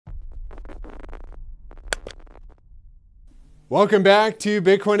Welcome back to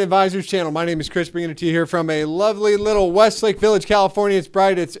Bitcoin Advizers Channel. My name is Chris, bringing it to you here from a lovely little Westlake Village, California. It's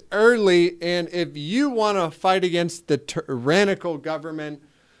bright, it's early, and if you want to fight against the tyrannical government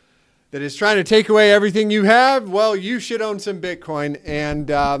that is trying to take away everything you have, well, you should own some Bitcoin. And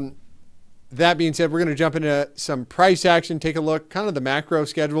that being said, we're going to jump into some price action, take a look, kind of the macro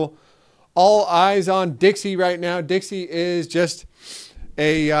schedule. All eyes on Dixie right now. Dixie is just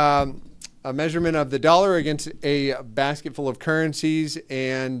a measurement of the dollar against a basket full of currencies,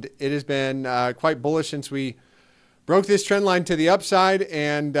 and it has been quite bullish since we broke this trend line to the upside,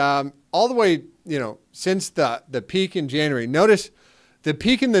 and all the way, since the peak in January. Notice the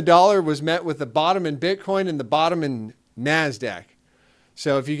peak in the dollar was met with the bottom in Bitcoin and the bottom in NASDAQ.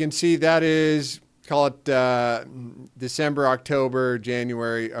 So if you can see, that is, call it December, October,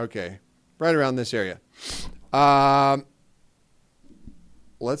 January. Okay, right around this area.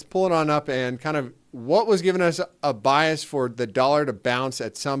 Let's pull it on up and kind of what was giving us a bias for the dollar to bounce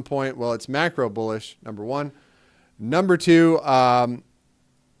at some point. Well, it's macro bullish, number one. Number two,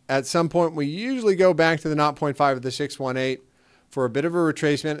 at some point, we usually go back to the 0.5 of the 618 for a bit of a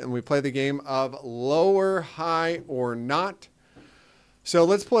retracement, and we play the game of lower, high, or not. So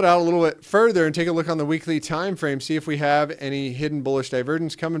let's pull it out a little bit further and take a look on the weekly time frame, see if we have any hidden bullish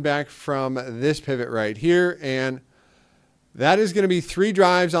divergence coming back from this pivot right here. And that is going to be 3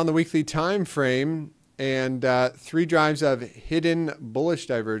 drives on the weekly time frame, and 3 drives of hidden bullish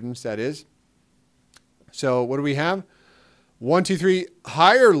divergence, that is. So what do we have? 1, 2, 3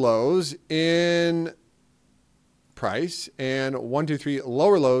 higher lows in price, and 1, 2, 3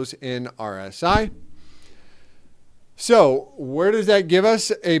 lower lows in RSI. So where does that give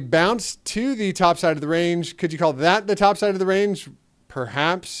us? A bounce to the top side of the range. Could you call that the top side of the range?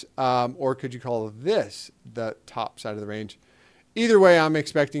 Perhaps, or could you call this the top side of the range? Either way, I'm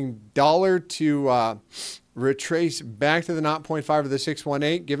expecting dollar to retrace back to the 0.5 of the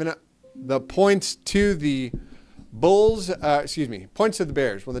 618, giving the points to the bulls, points to the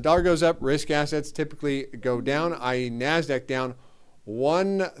bears. When the dollar goes up, risk assets typically go down, i.e. NASDAQ down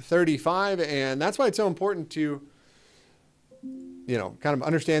 135, and that's why it's so important to kind of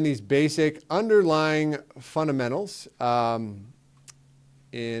understand these basic underlying fundamentals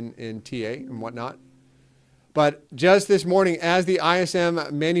in TA and whatnot. But just this morning, as the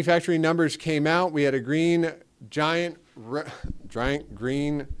ISM manufacturing numbers came out, we had a giant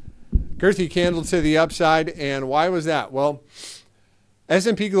green girthy candle to the upside. And why was that? Well,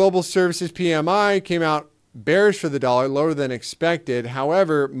 S&P Global Services PMI came out bearish for the dollar, lower than expected.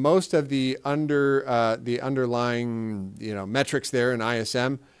 However, most of the underlying metrics there in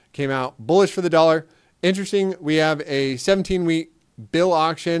ISM came out bullish for the dollar. Interesting, we have a 17-week bill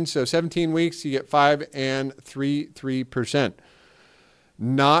auction, so 17 weeks you get 5 and 3%.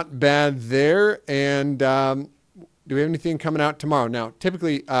 Not bad there. And do we have anything coming out tomorrow? Now,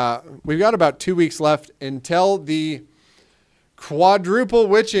 typically we've got about 2 weeks left until the quadruple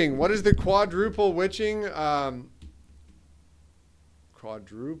witching. What is the quadruple witching?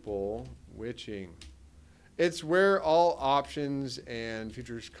 Quadruple witching. It's where all options and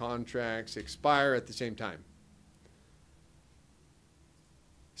futures contracts expire at the same time.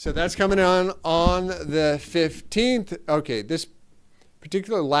 So that's coming on the 15th. Okay, this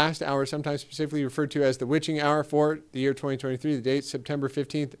particular last hour, sometimes specifically referred to as the witching hour for the year 2023, the dates September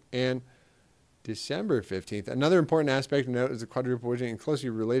 15th and December 15th. Another important aspect to note is the quadruple witching and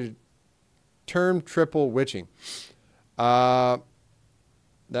closely related term triple witching. That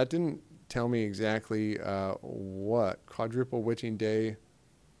didn't tell me exactly what. Quadruple witching day.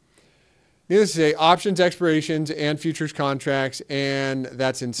 Needless to say, options expirations and futures contracts, and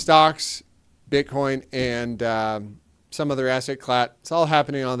that's in stocks, Bitcoin, and some other asset class. It's all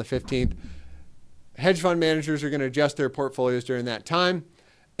happening on the 15th. Hedge fund managers are going to adjust their portfolios during that time,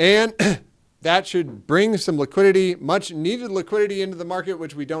 and that should bring some liquidity, much needed liquidity into the market,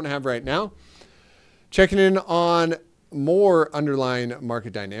 which we don't have right now. Checking in on more underlying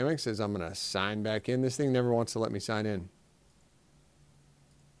market dynamics as I'm going to sign back in. This thing never wants to let me sign in.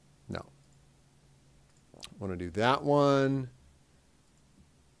 No. I want to do that one.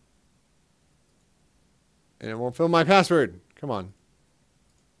 And it won't fill my password. Come on.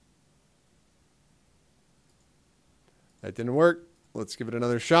 That didn't work. Let's give it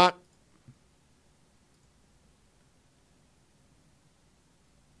another shot.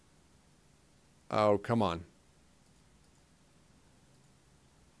 Oh, come on.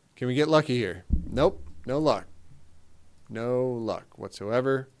 Can we get lucky here? Nope. No luck. No luck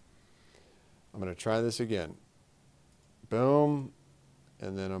whatsoever. I'm going to try this again. Boom.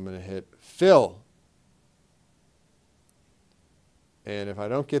 And then I'm going to hit fill. And if I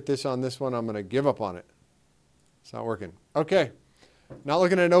don't get this on this one, I'm going to give up on it. It's not working. Okay. Not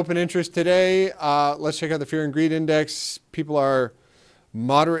looking at open interest today. Let's check out the fear and greed index. People are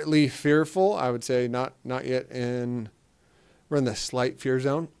moderately fearful. I would say not yet in, we're in the slight fear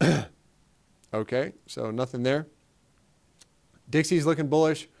zone. Okay, so nothing there. Dixie's looking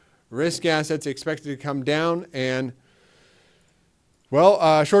bullish. Risk assets expected to come down. And,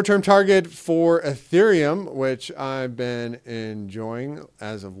 well, short-term target for Ethereum, which I've been enjoying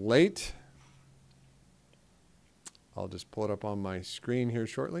as of late. I'll just pull it up on my screen here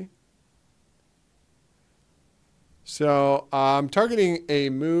shortly. So I'm targeting a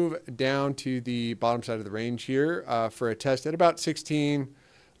move down to the bottom side of the range here for a test at about 16.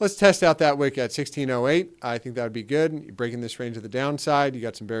 Let's test out that wick at 1608. I think that would be good. You're breaking this range to the downside. You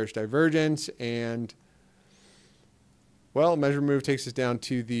got some bearish divergence. And, well, measure move takes us down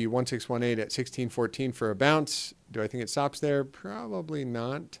to the 1618 at 1614 for a bounce. Do I think it stops there? Probably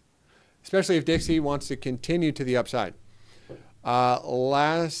not. Especially if Dixie wants to continue to the upside.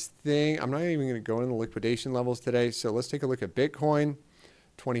 Last thing, I'm not even going to go into the liquidation levels today. So let's take a look at Bitcoin,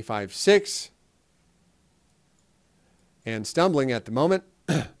 25.6. And stumbling at the moment.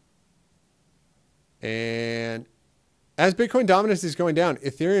 And as Bitcoin dominance is going down,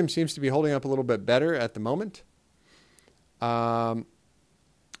 Ethereum seems to be holding up a little bit better at the moment. Targeting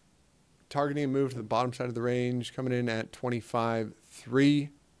a move to the bottom side of the range, coming in at 25.3.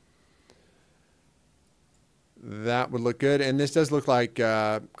 That would look good. And this does look like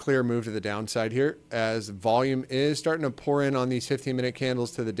a clear move to the downside here as volume is starting to pour in on these 15-minute candles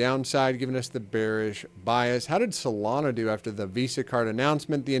to the downside, giving us the bearish bias. How did Solana do after the Visa card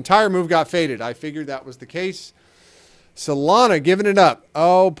announcement? The entire move got faded. I figured that was the case. Solana giving it up.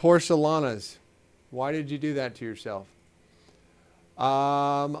 Oh, poor Solanas. Why did you do that to yourself?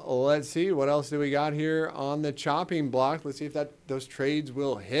 Let's see. What else do we got here on the chopping block? Let's see if those trades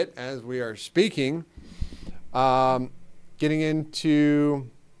will hit as we are speaking. Getting into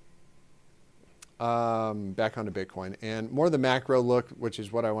back onto Bitcoin and more the macro look, which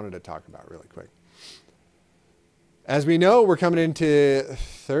is what I wanted to talk about really quick. As we know, we're coming into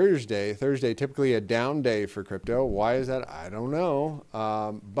Thursday. Thursday, typically a down day for crypto. Why is that? I don't know.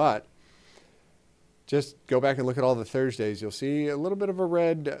 But just go back and look at all the Thursdays. You'll see a little bit of a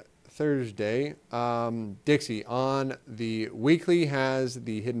red Thursday. Dixie on the weekly has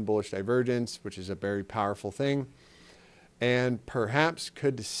the hidden bullish divergence, which is a very powerful thing, and perhaps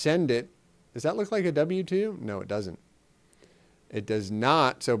could send it. Does that look like a W2? No, it doesn't. It does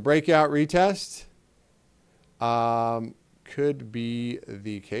not. So breakout retest could be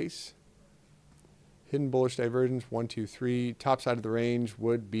the case. Hidden bullish divergence 1, 2, 3. Top side of the range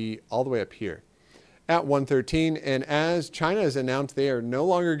would be all the way up here at 113. And as China has announced, they are no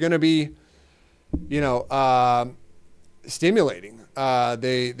longer going to be, stimulating.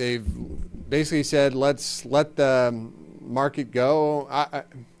 They've basically said, let's let the market go.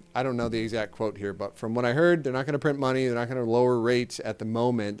 I don't know the exact quote here, but from what I heard, they're not going to print money. They're not going to lower rates at the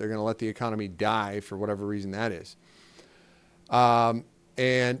moment. They're going to let the economy die for whatever reason that is.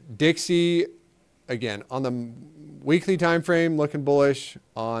 And Dixie, again, on the weekly time frame, looking bullish.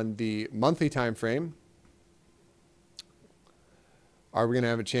 On the monthly time frame, are we going to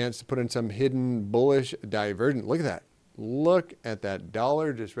have a chance to put in some hidden bullish divergence? Look at that. Look at that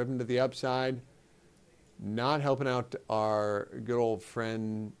dollar just ripping to the upside. Not helping out our good old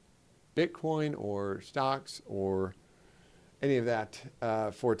friend Bitcoin or stocks or any of that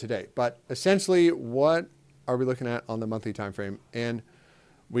for today. But essentially, what are we looking at on the monthly time frame? And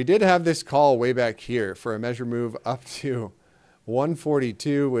we did have this call way back here for a measure move up to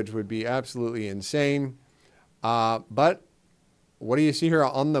 142, which would be absolutely insane. But what do you see here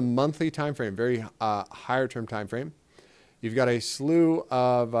on the monthly time frame? Very higher term time frame. You've got a slew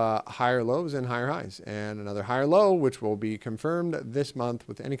of higher lows and higher highs, and another higher low, which will be confirmed this month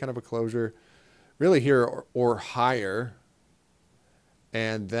with any kind of a closure, really here or higher.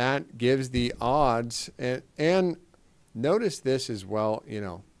 And that gives the odds. And notice this as well,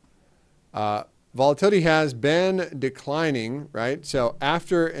 volatility has been declining, right? So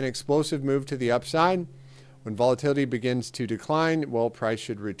after an explosive move to the upside, when volatility begins to decline, well, price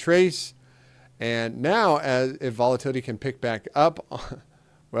should retrace. And now, if volatility can pick back up,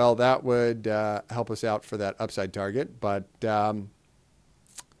 well, that would help us out for that upside target. But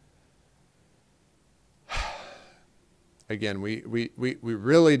again, we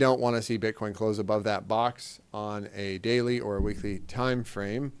really don't want to see Bitcoin close above that box on a daily or a weekly time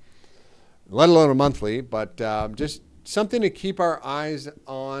frame, let alone a monthly. But just something to keep our eyes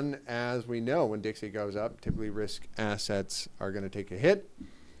on, as we know when Dixie goes up, typically risk assets are going to take a hit.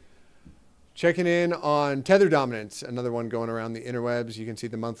 Checking in on Tether dominance, another one going around the interwebs. You can see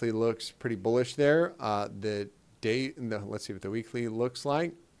the monthly looks pretty bullish there. The let's see what the weekly looks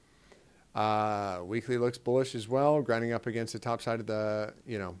like. Weekly looks bullish as well, grinding up against the top side of the,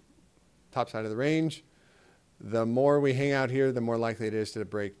 top side of the range. The more we hang out here, the more likely it is to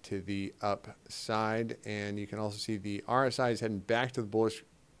break to the upside. And you can also see the RSI is heading back to the bullish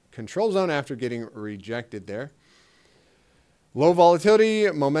control zone after getting rejected there. Low volatility,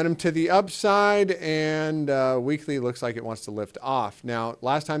 momentum to the upside, and weekly looks like it wants to lift off. Now,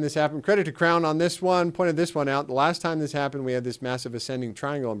 last time this happened, credit to Crown on this one, pointed this one out. The last time this happened, we had this massive ascending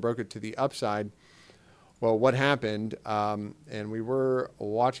triangle and broke it to the upside. Well, what happened, and we were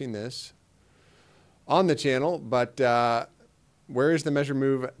watching this on the channel, but where is the measure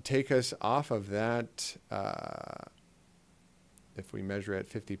move take us off of that? If we measure at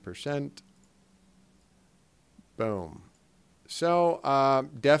 50%, boom. So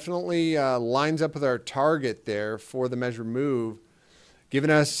definitely lines up with our target there for the measure move, giving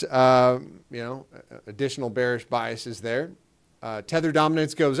us, additional bearish biases there. Tether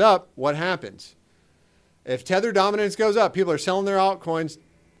dominance goes up. What happens? If Tether dominance goes up, people are selling their altcoins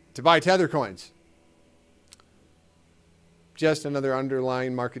to buy Tether coins. Just another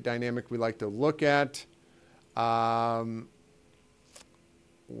underlying market dynamic we like to look at.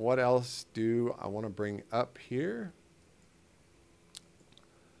 What else do I want to bring up here?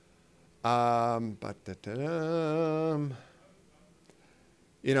 Bottom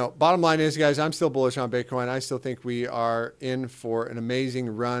line is, guys, I'm still bullish on Bitcoin. I still think we are in for an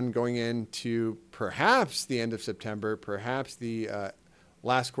amazing run going into perhaps the end of September, perhaps the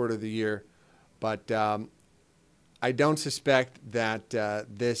last quarter of the year. But I don't suspect that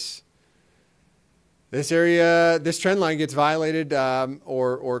this trend line gets violated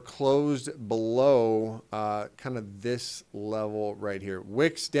or closed below kind of this level right here.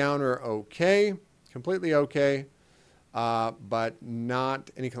 Wicks down are okay, completely okay, but not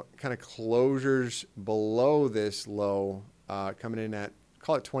any kind of closures below this low, coming in at,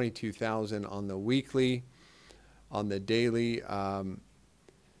 call it 22,000 on the weekly, on the daily.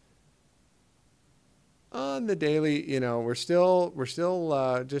 On the daily, we're still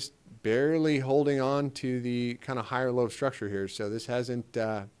just barely holding on to the kind of higher low structure here. So this hasn't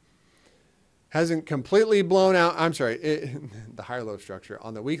completely blown out. I'm sorry, the higher low structure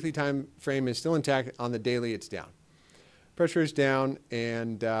on the weekly time frame is still intact. On the daily, it's down. Pressure is down,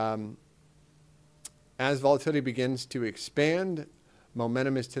 and as volatility begins to expand,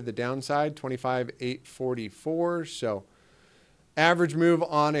 momentum is to the downside, 25,844. So average move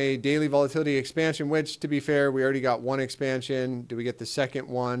on a daily volatility expansion, which, to be fair, we already got one expansion. Do we get the second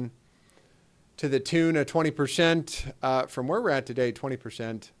one? To the tune of 20%, from where we're at today,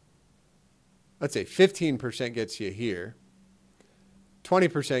 20%. Let's say 15% gets you here.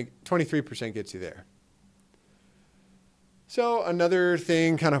 20%, 23% gets you there. So another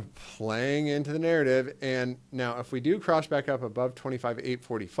thing kind of playing into the narrative. And now if we do cross back up above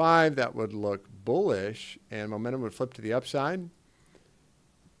 25,845, that would look bullish and momentum would flip to the upside.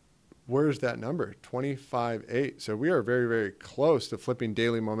 Where's that number? 25.8. So we are very, very close to flipping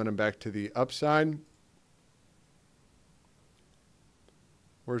daily momentum back to the upside.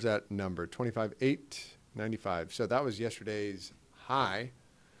 Where's that number? 25.895. So that was yesterday's high.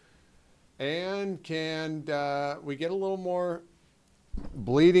 And can we get a little more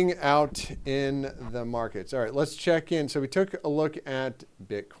bleeding out in the markets? All right, let's check in. So we took a look at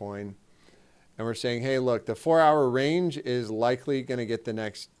Bitcoin, and we're saying, hey, look, the 4-hour range is likely going to get the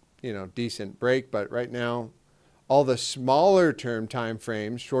next decent break. But right now, all the smaller term time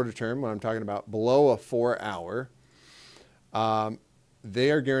frames, shorter term, when I'm talking about below a 4-hour,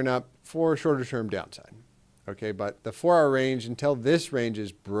 they are gearing up for a shorter term downside. Okay, but the 4-hour range, until this range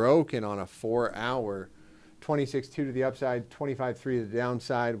is broken on a 4-hour, 26.2 to the upside, 25.3 to the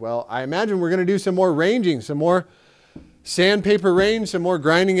downside. Well, I imagine we're going to do some more ranging, some more sandpaper range, some more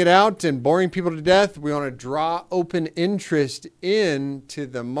grinding it out and boring people to death. We want to draw open interest into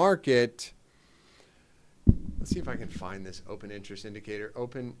the market. Let's see if I can find this open interest indicator.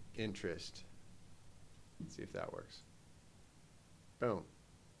 Open interest. Let's see if that works. Boom.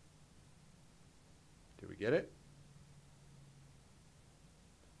 Did we get it?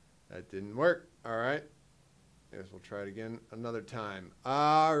 That didn't work. All right. I guess we'll try it again another time.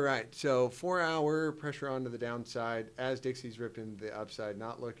 All right. So 4-hour pressure onto the downside as Dixie's ripping the upside,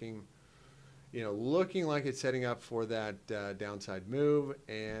 not looking, looking like it's setting up for that downside move.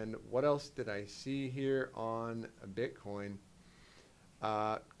 And what else did I see here on Bitcoin?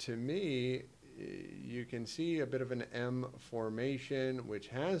 To me, you can see a bit of an M formation, which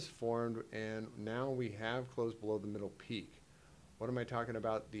has formed, and now we have closed below the middle peak. What am I talking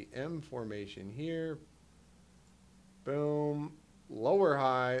about? The M formation here. Boom. lower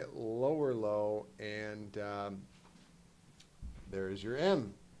high, lower low, and there's your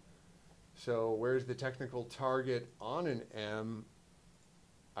M. So where's the technical target on an M?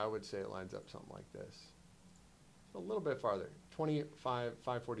 I would say it lines up something like this. A little bit farther,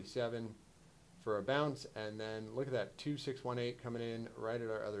 25,547 for a bounce, and then look at that 2618 coming in right at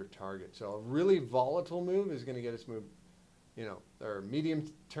our other target. So a really volatile move is going to get us move, you know, our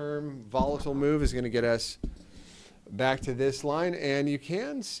medium term volatile move is going to get us back to this line, and you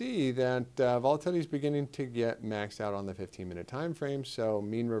can see that volatility is beginning to get maxed out on the 15-minute time frame. So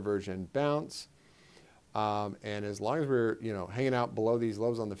mean reversion bounce, and as long as we're hanging out below these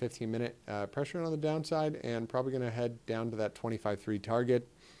lows on the 15-minute, pressure on the downside, and probably going to head down to that 25.3 target.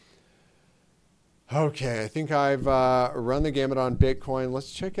 Okay, I think I've run the gamut on Bitcoin.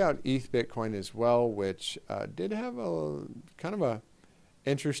 Let's check out ETH Bitcoin as well, which did have a kind of a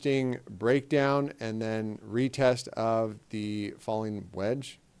interesting breakdown and then retest of the falling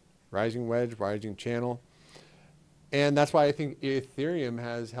wedge, rising channel. And that's why I think Ethereum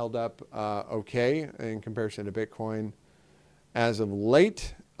has held up okay in comparison to Bitcoin as of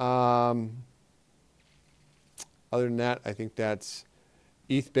late. Other than that, I think that's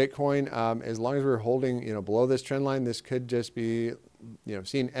ETH Bitcoin. As long as we're holding below this trend line, this could just be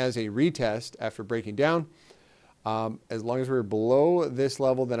seen as a retest after breaking down. As long as we're below this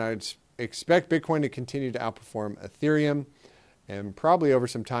level, then I'd expect Bitcoin to continue to outperform Ethereum, and probably over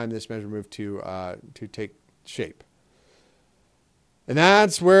some time this measure move to take shape. And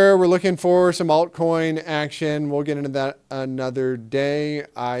that's where we're looking for some altcoin action. We'll get into that another day.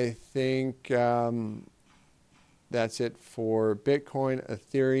 I think that's it for Bitcoin,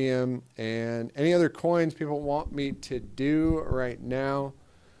 Ethereum, and any other coins people want me to do right now.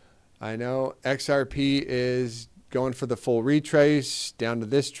 I know XRP is going for the full retrace down to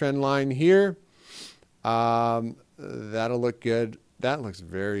this trend line here. That'll look good. That looks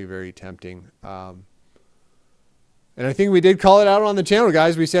very, very tempting. And I think we did call it out on the channel,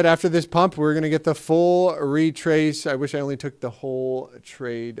 guys. We said after this pump, we're going to get the full retrace. I wish I only took the whole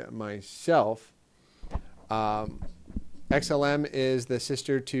trade myself. XLM is the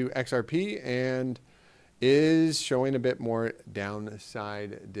sister to XRP and is showing a bit more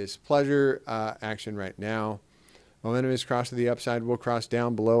downside displeasure action right now. Momentum is crossed to the upside. We'll cross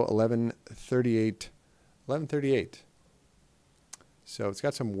down below 1138. So it's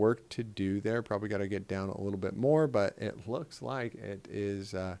got some work to do there. Probably got to get down a little bit more, but it looks like it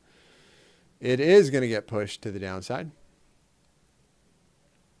is going to get pushed to the downside.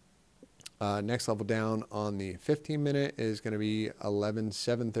 Next level down on the 15-minute is going to be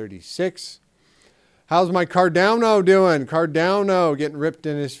 11,736. How's my Cardano doing? Cardano getting ripped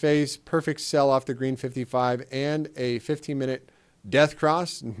in his face. Perfect sell off the green 55 and a 15-minute death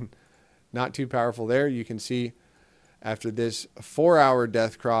cross. Not too powerful there. You can see after this 4-hour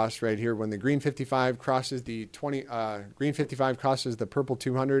death cross right here, when the green 55 crosses the green 55 crosses the purple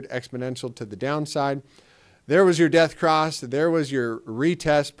 200 exponential to the downside. There was your death cross. There was your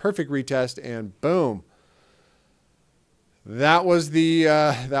retest, perfect retest, and boom. That was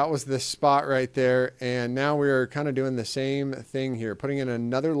the spot right there. And now we're kind of doing the same thing here, putting in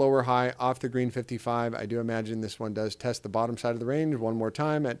another lower high off the green 55. I do imagine this one does test the bottom side of the range one more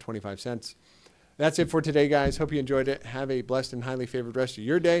time at 25 cents. That's it for today, guys. Hope you enjoyed it. Have a blessed and highly favored rest of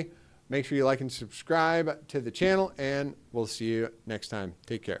your day. Make sure you like and subscribe to the channel, and we'll see you next time.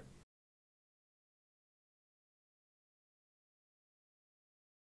 Take care.